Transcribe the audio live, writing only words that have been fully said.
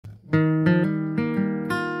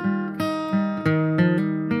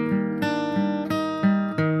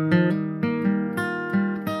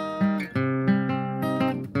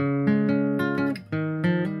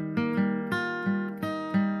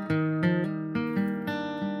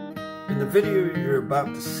the video you're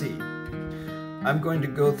about to see, I'm going to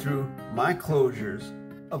go through my closures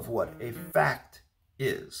of what a fact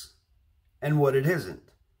is and what it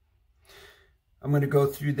isn't. I'm going to go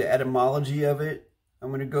through the etymology of it. I'm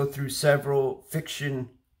going to go through several fiction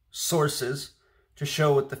sources to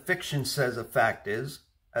show what the fiction says a fact is,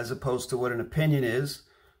 as opposed to what an opinion is,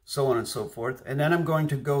 so on and so forth. And then I'm going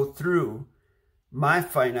to go through my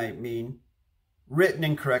finite mean, written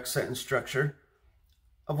in correct sentence structure,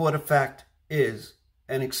 of what a fact is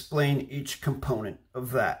and explain each component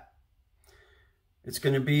of that. It's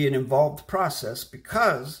going to be an involved process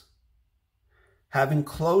because having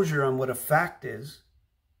closure on what a fact is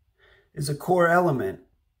a core element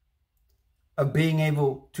of being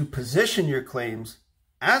able to position your claims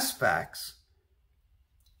as facts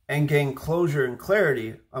and gain closure and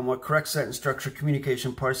clarity on what correct sentence structure,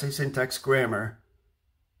 communication, parse, syntax, grammar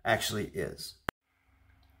actually is.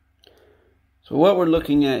 So what we're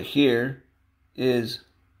looking at here is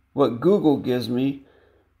what Google gives me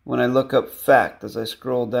when I look up fact as I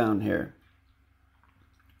scroll down here.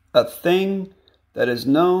 A thing that is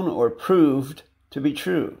known or proved to be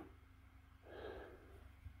true.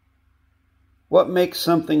 What makes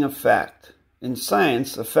something a fact? In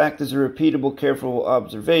science, a fact is a repeatable, careful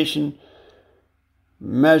observation,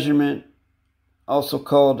 measurement, also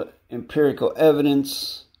called empirical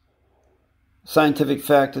evidence. Scientific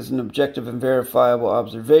fact is an objective and verifiable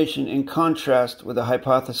observation in contrast with a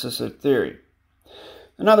hypothesis or theory.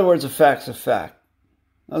 In other words, a fact's a fact.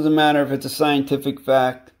 Doesn't matter if it's a scientific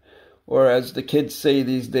fact or, as the kids say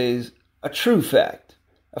these days, a true fact.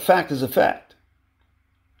 A fact is a fact.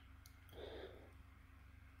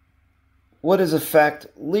 What is a fact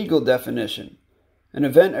legal definition? An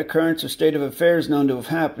event, occurrence, or state of affairs known to have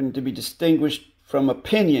happened to be distinguished from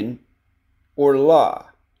opinion or law.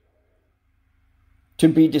 To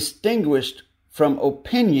be distinguished from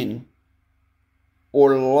opinion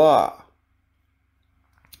or law.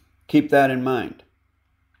 Keep that in mind.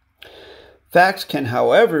 Facts can,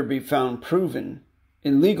 however, be found proven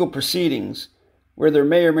in legal proceedings where there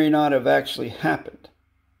may or may not have actually happened.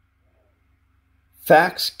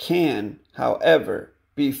 Facts can, however,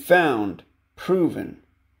 be found proven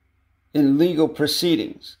in legal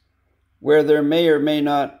proceedings where they may or may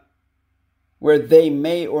not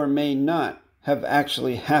have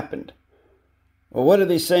actually happened. Well, what are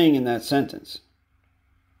they saying in that sentence?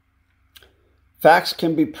 Facts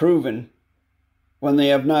can be proven when they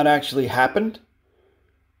have not actually happened?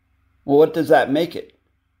 Well, what does that make it?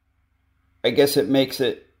 I guess it makes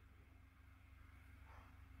it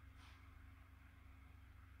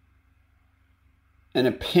an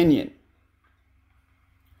opinion.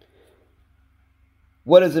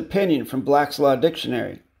 What is opinion from Black's Law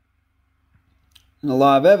Dictionary? In the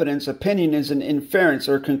law of evidence, opinion is an inference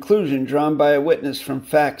or conclusion drawn by a witness from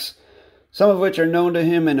facts, some of which are known to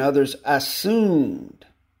him and others assumed.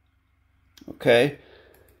 Okay,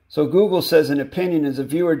 so Google says an opinion is a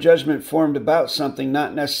view or judgment formed about something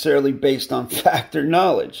not necessarily based on fact or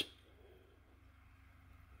knowledge.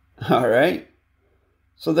 All right,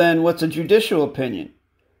 so then what's a judicial opinion?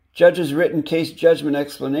 Judge's written case judgment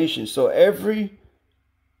explanation. So every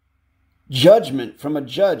judgment from a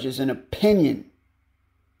judge is an opinion.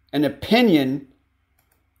 An opinion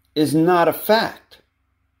is not a fact,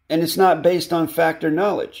 and it's not based on fact or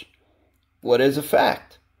knowledge. What is a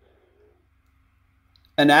fact?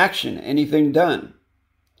 An action, anything done.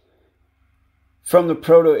 From the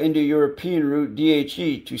Proto-Indo-European root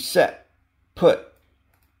DHE, to set, put.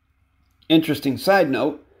 Interesting side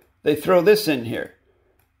note, they throw this in here.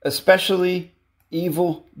 Especially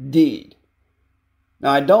evil deed.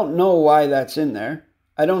 Now, I don't know why that's in there.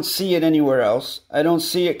 I don't see it anywhere else. I don't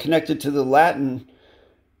see it connected to the Latin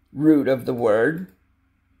root of the word.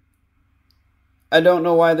 I don't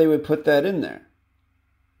know why they would put that in there.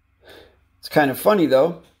 It's kind of funny,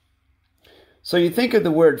 though. So you think of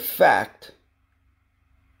the word fact,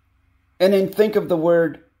 and then think of the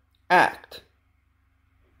word act.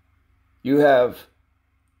 You have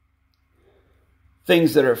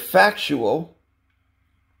things that are factual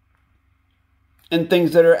and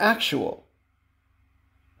things that are actual.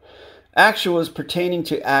 Actual is pertaining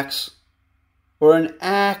to acts or an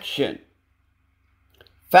action.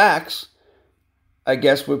 Facts, I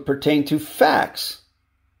guess, would pertain to facts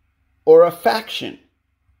or a faction.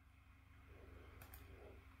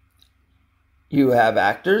 You have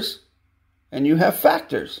actors and you have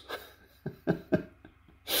factors.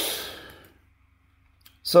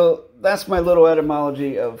 So that's my little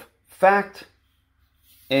etymology of fact.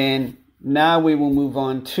 And now we will move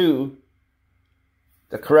on to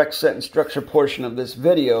the correct sentence structure portion of this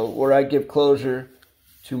video, where I give closure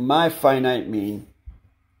to my finite mean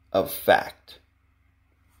of fact.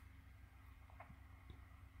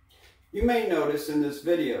 You may notice in this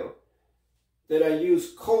video that I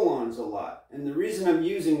use colons a lot, and the reason I'm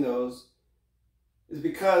using those is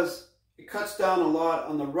because it cuts down a lot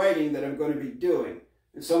on the writing that I'm going to be doing.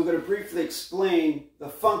 And so I'm going to briefly explain the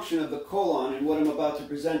function of the colon and what I'm about to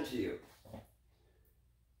present to you.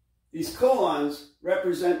 These colons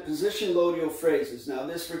represent position loadial phrases. Now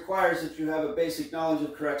this requires that you have a basic knowledge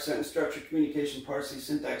of correct sentence structure, communication, PARSE,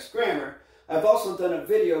 syntax, grammar. I've also done a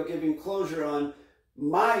video giving closure on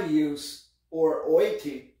my use, or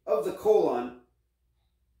ØTI, of the colon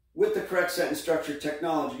with the correct sentence structure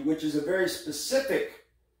technology, which is a very specific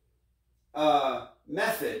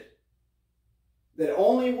method that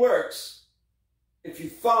only works if you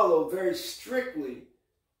follow very strictly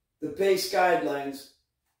the base guidelines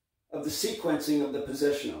of the sequencing of the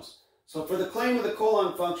positionals. So for the claim of the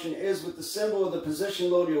colon function is with the symbol of the position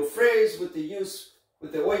loadial phrase with the use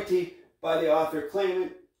with the ØTI by the author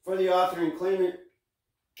claimant. For the author and claimant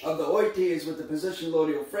of the ØTI is with the position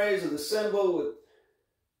loadial phrase of the symbol with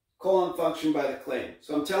colon function by the claim.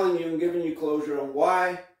 So I'm telling you and giving you closure on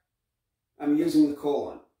why I'm using the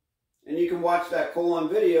colon. And you can watch that colon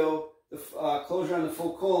video, the closure on the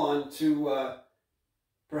full colon, to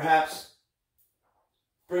perhaps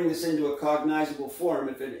bring this into a cognizable form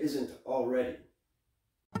if it isn't already.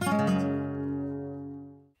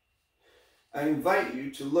 I invite you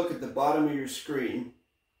to look at the bottom of your screen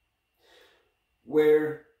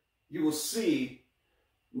where you will see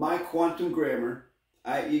my quantum grammar,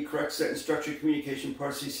 i.e. correct sentence structure, communication,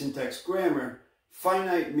 PARSE, syntax, grammar,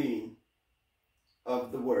 finite mean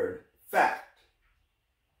of the word fact.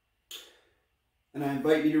 And I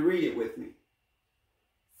invite you to read it with me.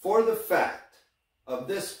 For the fact of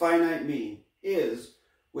this finite mean is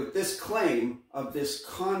with this claim of this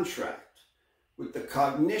contract, with the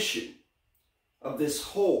cognition of this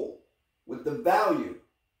whole, with the value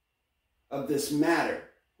of this matter,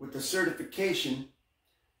 with the certification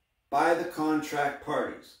by the contract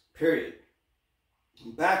parties, period.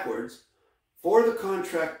 And backwards, for the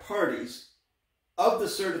contract parties of the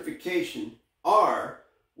certification are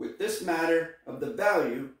with this matter of the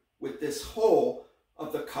value, with this whole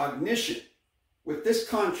of the cognition, with this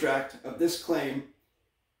contract of this claim,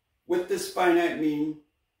 with this finite mean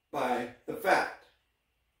by the fact.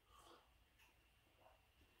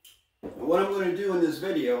 And what I'm going to do in this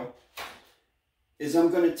video is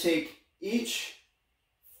I'm going to take each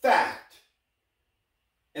fact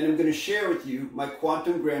and I'm going to share with you my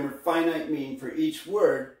quantum grammar finite mean for each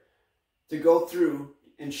word to go through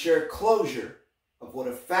and share closure of what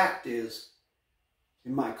a fact is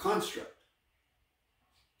in my construct,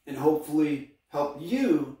 and hopefully help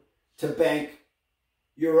you to bank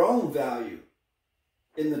your own value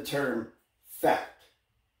in the term fact.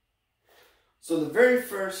 So the very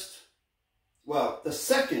first, well, the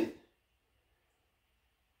second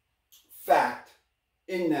fact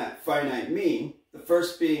in that finite mean, the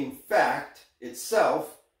first being fact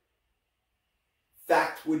itself,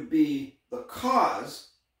 fact would be the cause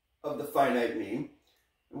of the finite mean.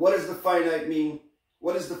 And what is the finite mean?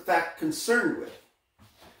 What is the fact concerned with?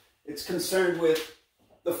 It's concerned with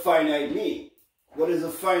the finite mean. What is a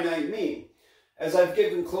finite mean? As I've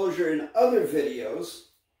given closure in other videos,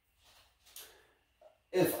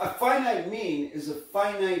 if a finite mean is a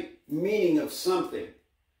finite meaning of something,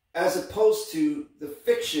 as opposed to the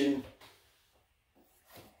fiction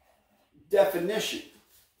definition.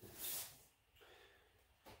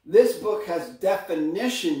 This book has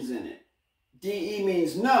definitions in it. DE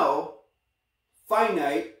means no,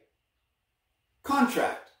 finite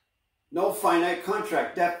contract. No finite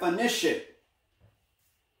contract, definition.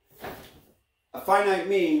 A finite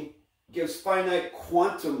mean gives finite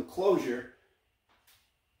quantum closure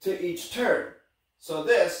to each term. So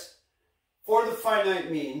this, for the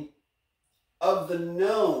finite mean of the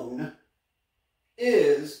known,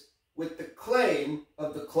 is with the claim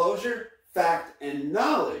of the closure, fact, and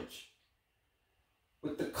knowledge,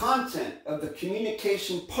 with the content of the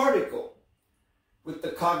communication particle, with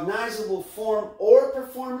the cognizable form or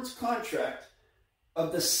performance contract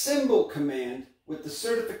of the symbol command, with the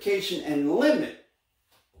certification and limit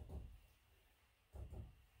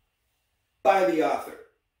by the author.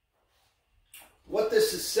 What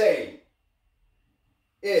this is saying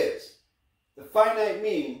is the finite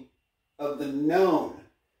mean of the known.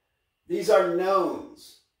 These are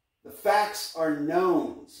knowns. The facts are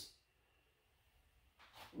knowns.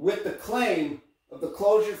 With the claim of the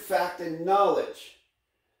closure, fact, and knowledge.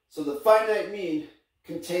 So the finite mean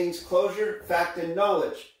contains closure, fact, and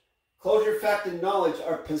knowledge. Closure, fact, and knowledge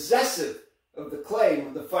are possessive of the claim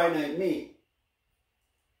of the finite mean.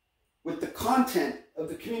 With the content of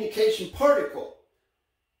the communication particle.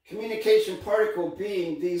 Communication particle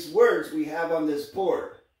being these words we have on this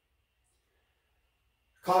board.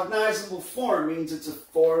 Cognizable form means it's a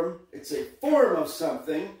form of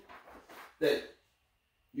something that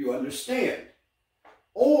you understand.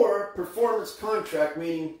 Or performance contract,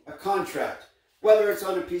 meaning a contract, whether it's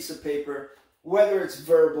on a piece of paper, whether it's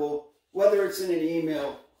verbal, whether it's in an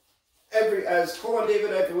email. As Colin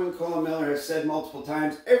David Epperwin, Colin Miller has said multiple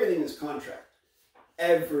times, everything is contract.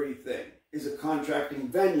 Everything is a contracting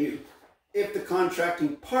venue if the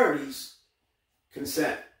contracting parties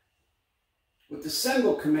consent. With the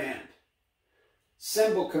symbol command,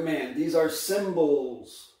 these are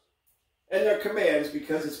symbols. And they're commands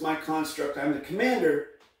because it's my construct. I'm the commander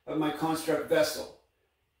of my construct vessel.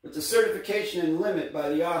 With the certification and limit by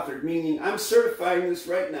the author, meaning I'm certifying this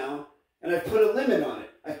right now, and I put a limit on it.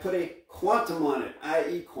 I put a quantum on it,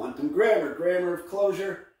 i.e. quantum grammar, grammar of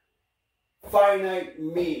closure, finite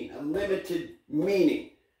mean, a limited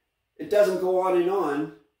meaning. It doesn't go on and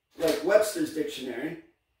on like Webster's dictionary.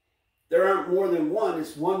 There aren't more than one.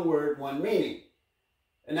 It's one word, one meaning.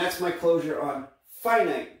 And that's my closure on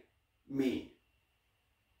finite mean.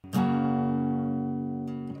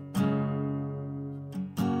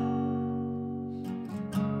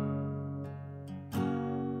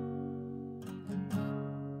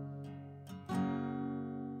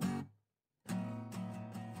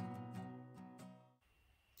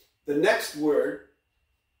 The next word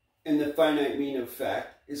in the finite mean of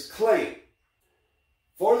fact is claim.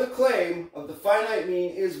 For the claim of the finite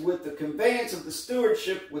mean is with the conveyance of the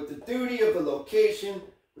stewardship, with the duty of the location,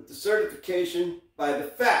 with the certification by the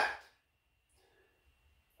fact.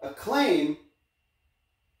 A claim,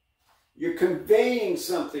 you're conveying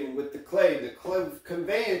something with the claim. The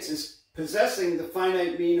conveyance is possessing the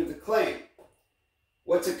finite mean of the claim.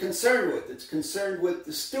 What's it concerned with? It's concerned with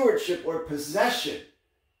the stewardship or possession.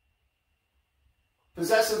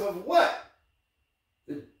 Possessive of what?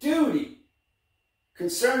 The duty.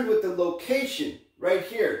 Concerned with the location, right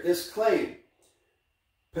here, this claim.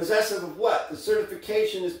 Possessive of what? The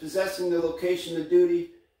certification is possessing the location, the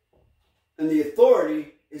duty, and the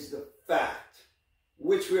authority is the fact,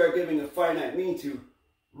 which we are giving a finite mean to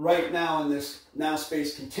right now in this now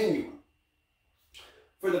space continuum.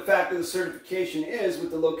 For the fact of the certification is with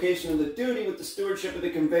the location of the duty, with the stewardship of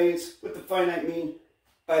the conveyance, with the finite mean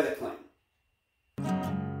by the claim.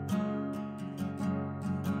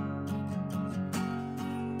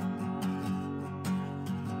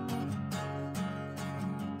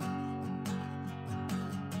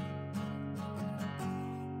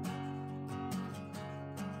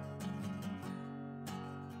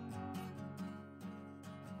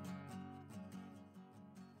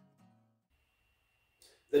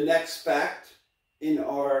 The next fact in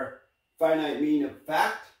our finite mean of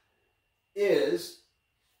fact is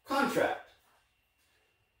contract.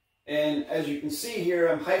 And as you can see here,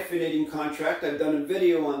 I'm hyphenating contract. I've done a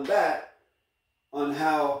video on that, on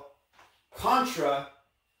how contra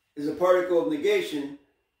is a particle of negation.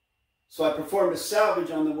 So I performed a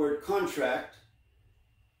salvage on the word contract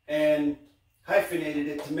and hyphenated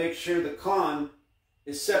it to make sure the con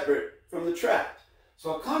is separate from the tract.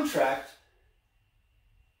 So a contract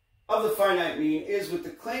of the finite mean is with the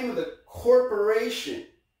claim of the corporation,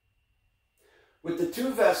 with the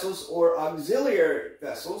two vessels or auxiliary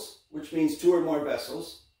vessels, which means two or more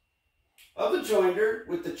vessels, of the joinder,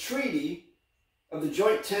 with the treaty of the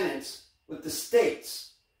joint tenants with the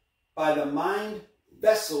states by the mind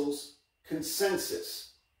vessels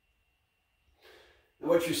consensus. And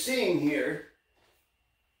what you're seeing here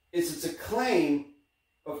is it's a claim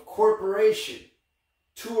of corporation,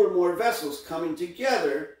 two or more vessels coming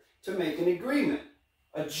together to make an agreement,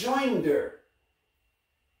 a joinder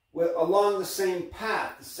along the same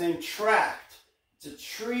path, the same tract. It's a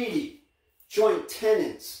treaty, joint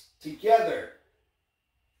tenants together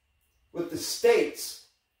with the states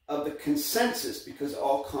of the consensus, because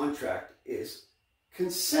all contract is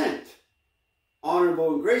consent,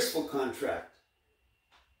 honorable and graceful contract.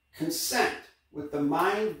 Consent with the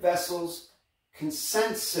mind vessels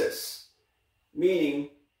consensus, meaning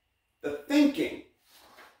the thinking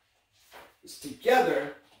is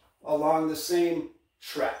together along the same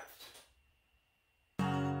tract.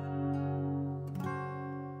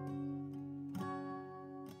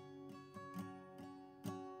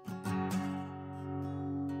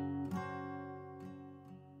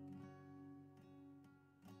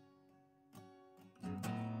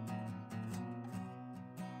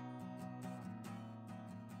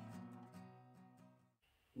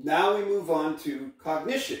 Now we move on to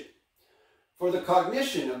cognition. For the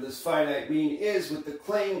cognition of this finite mean is with the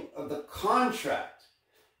claim of the contract,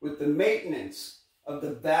 with the maintenance of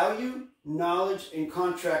the value, knowledge, and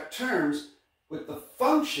contract terms with the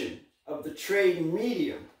function of the trade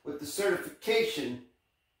medium with the certification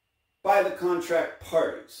by the contract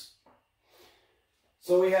parties.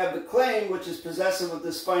 So we have the claim, which is possessive of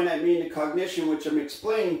this finite mean to cognition, which I'm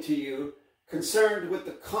explaining to you, concerned with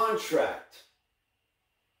the contract.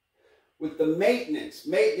 With the maintenance.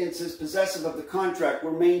 Maintenance is possessive of the contract.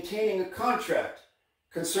 We're maintaining a contract.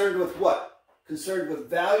 Concerned with what? Concerned with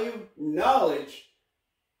value, knowledge,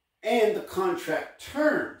 and the contract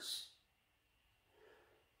terms.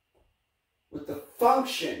 With the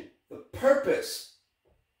function, the purpose,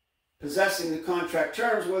 possessing the contract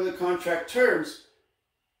terms. What are the contract terms?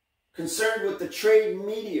 Concerned with the trade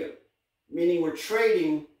medium, meaning we're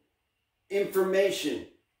trading information,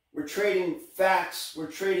 we're trading facts, we're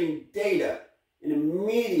trading data in a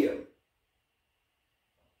medium,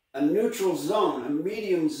 a neutral zone, a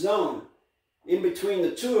medium zone. In between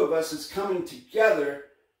the two of us is coming together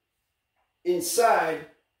inside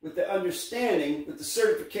with the understanding, with the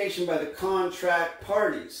certification by the contract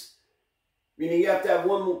parties. Meaning you have to have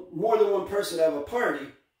more than one person to have a party.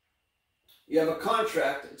 You have a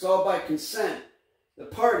contract. It's all by consent. The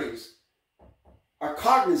parties are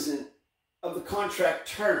cognizant of the contract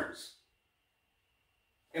terms.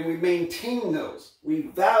 And we maintain those. We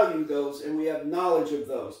value those and we have knowledge of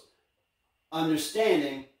those.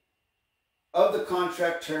 Understanding of the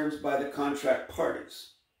contract terms by the contract parties.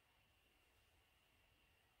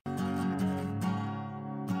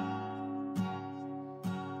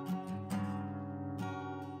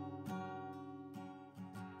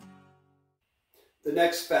 The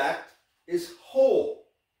next fact is whole.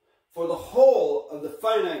 For the whole of the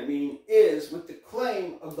finite mean is with the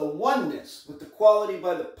claim of the oneness, with the quality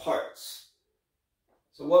by the parts.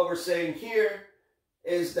 So what we're saying here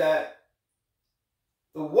is that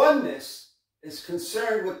the oneness is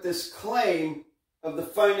concerned with this claim of the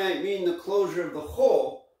finite mean, the closure of the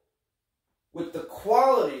whole, with the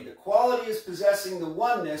quality. The quality is possessing the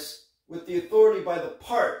oneness with the authority by the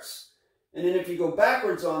parts. And then if you go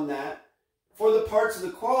backwards on that, for the parts of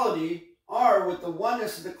the quality are with the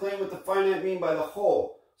oneness of the claim with the finite mean by the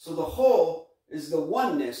whole. So the whole is the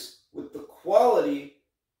oneness with the quality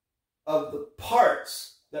of the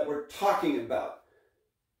parts that we're talking about.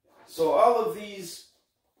 So all of these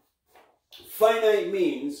finite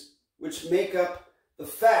means, which make up the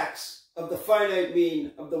facts of the finite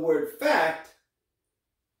mean of the word fact,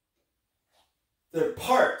 they're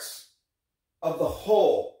parts of the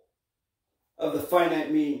whole of the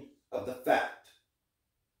finite mean of the fact.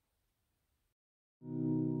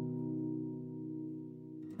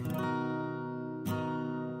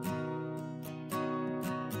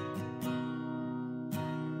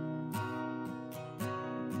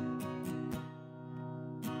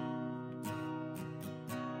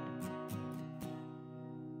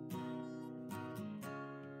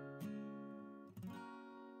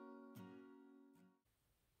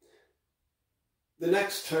 The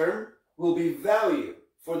next term will be value.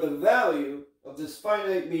 For the value of this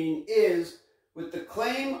finite mean is with the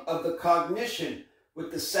claim of the cognition,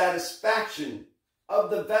 with the satisfaction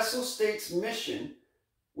of the vessel state's mission,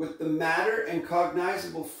 with the matter and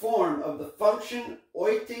cognizable form of the function,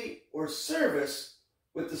 œTI, or service,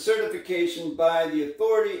 with the certification by the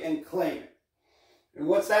authority and claimant. And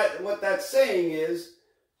what that's saying is,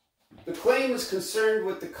 the claim is concerned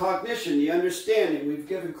with the cognition, the understanding. We've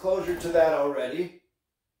given closure to that already.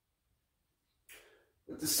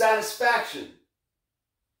 With the satisfaction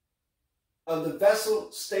of the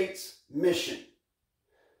vessel state's mission.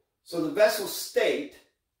 So the vessel state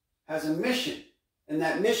has a mission, and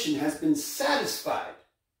that mission has been satisfied.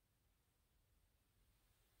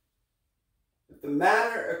 With the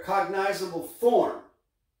matter, a cognizable form,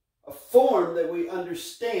 a form that we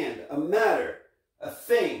understand, a matter, a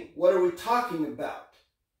thing. What are we talking about?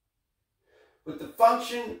 With the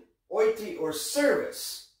function, œTI, or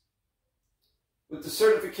service, with the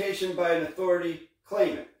certification by an authority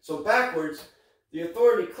claimant. So backwards, the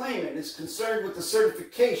authority claimant is concerned with the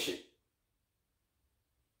certification.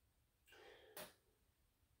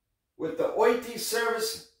 With the œTI,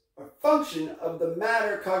 service, or function of the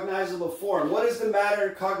matter, cognizable form. What is the matter,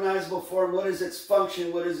 cognizable form? What is its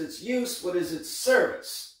function? What is its use? What is its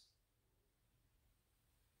service?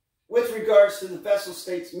 With regards to the vessel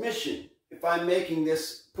state's mission, if I'm making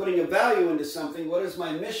this, putting a value into something, what is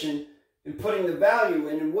my mission in putting the value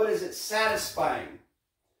in, and what is it satisfying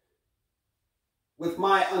with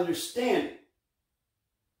my understanding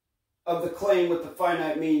of the claim with the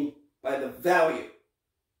finite mean by the value?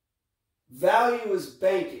 Value is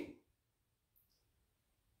banking.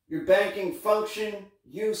 Your banking function,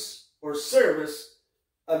 use, or service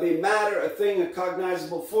of a matter, a thing, a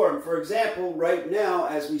cognizable form. For example, right now,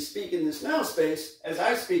 as we speak in this now space, as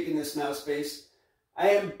I speak in this now space,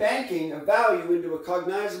 I am banking a value into a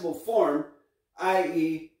cognizable form,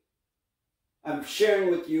 i.e., I'm sharing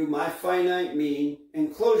with you my finite mean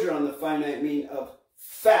and closure on the finite mean of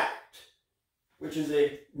fact, which is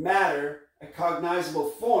a matter, a cognizable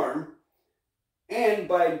form, and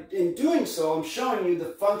in doing so, I'm showing you the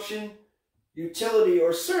function, utility,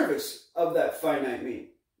 or service of that finite mean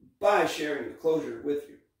by sharing the closure with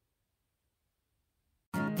you.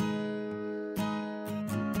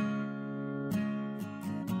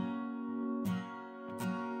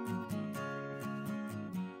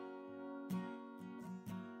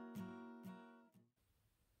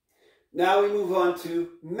 Now we move on to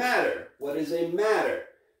matter. What is a matter?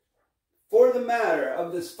 For the matter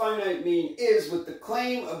of this finite mean is with the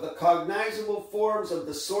claim of the cognizable forms of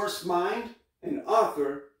the source mind and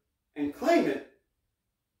author and claimant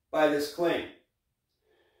by this claim.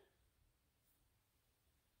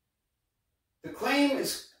 The claim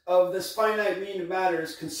of this finite mean of matter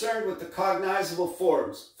is concerned with the cognizable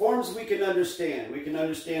forms. Forms we can understand. We can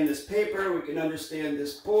understand this paper, we can understand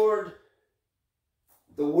this board,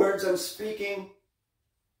 the words I'm speaking.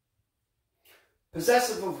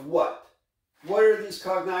 Possessive of what? What are these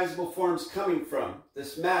cognizable forms coming from?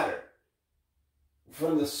 This matter.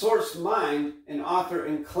 From the source mind and author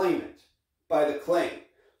and claimant by the claim.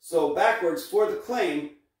 So backwards, for the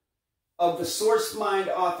claim of the source mind,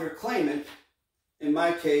 author, claimant, in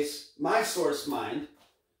my case, my source mind,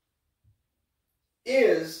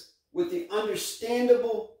 is with the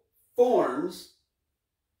understandable forms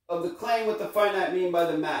of the claim with the finite mean by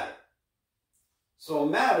the matter. So a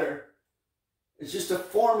matter is just a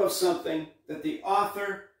form of something that the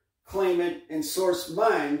author, claimant, and source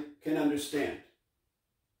mind can understand.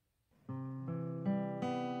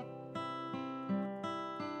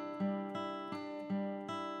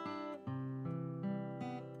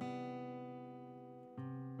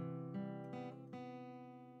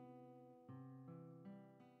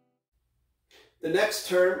 The next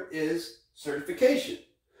term is certification.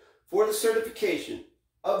 For the certification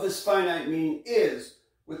of this finite mean is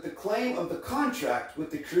with the claim of the contract with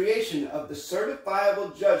the creation of the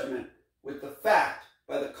certifiable judgment with the fact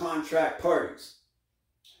by the contract parties.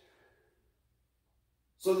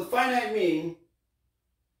 So the finite mean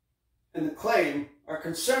and the claim are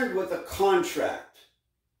concerned with a contract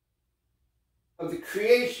of the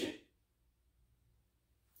creation,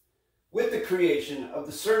 with the creation of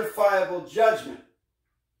the certifiable judgment.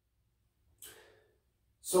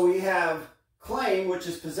 So we have claim, which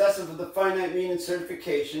is possessive of the finite mean and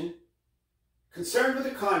certification, concerned with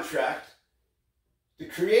the contract. The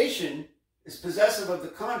creation is possessive of the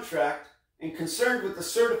contract and concerned with the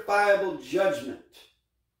certifiable judgment.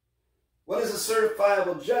 What is a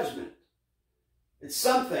certifiable judgment? It's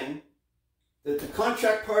something that the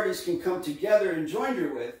contract parties can come together in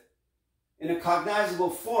joinder with in a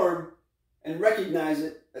cognizable form and recognize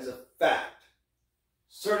it as a fact.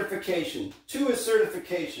 Certification. Two is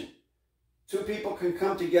certification. Two people can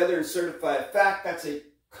come together and certify a fact. That's a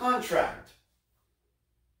contract.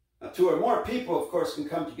 Now, two or more people, of course, can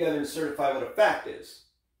come together and certify what a fact is.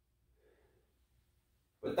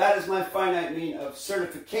 But that is my finite mean of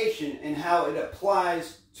certification and how it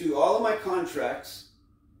applies to all of my contracts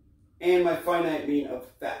and my finite mean of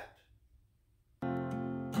fact.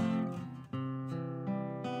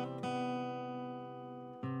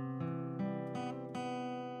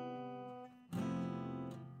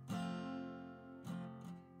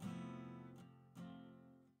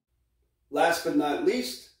 Last but not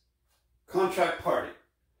least, contract party.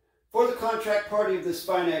 For the contract party of this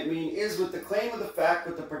finite mean is with the claim of the fact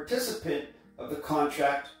with the participant of the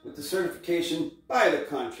contract with the certification by the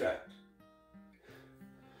contract.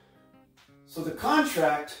 So the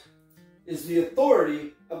contract is the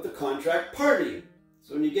authority of the contract party.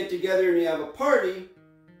 So when you get together and you have a party,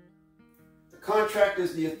 the contract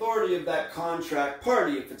is the authority of that contract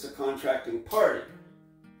party if it's a contracting party.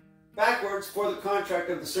 Backwards, for the contract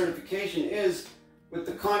of the certification is with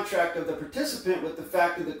the contract of the participant with the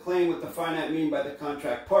fact of the claim with the finite mean by the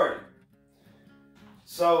contract party.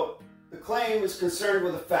 So the claim is concerned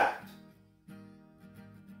with a fact.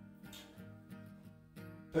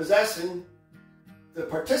 Possessing, the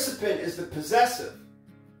participant is the possessive,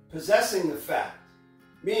 possessing the fact.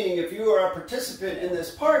 Meaning if you are a participant in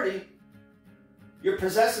this party, you're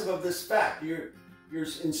possessive of this fact. You're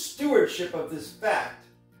in stewardship of this fact.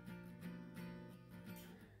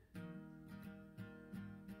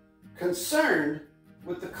 Concerned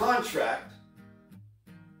with the contract,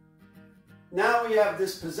 now we have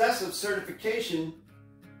this possessive certification,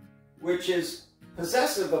 which is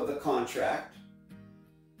possessive of the contract,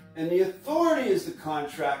 and the authority is the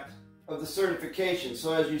contract of the certification.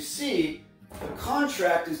 So as you see, the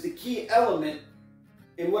contract is the key element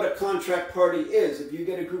in what a contract party is. If you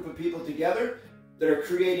get a group of people together that are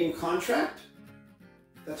creating contract,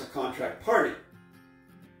 that's a contract party.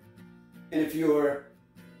 And if you're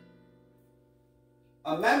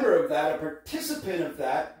a member of that, a participant of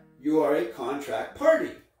that, you are a contract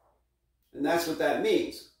party. And that's what that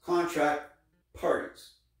means, contract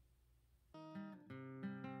parties.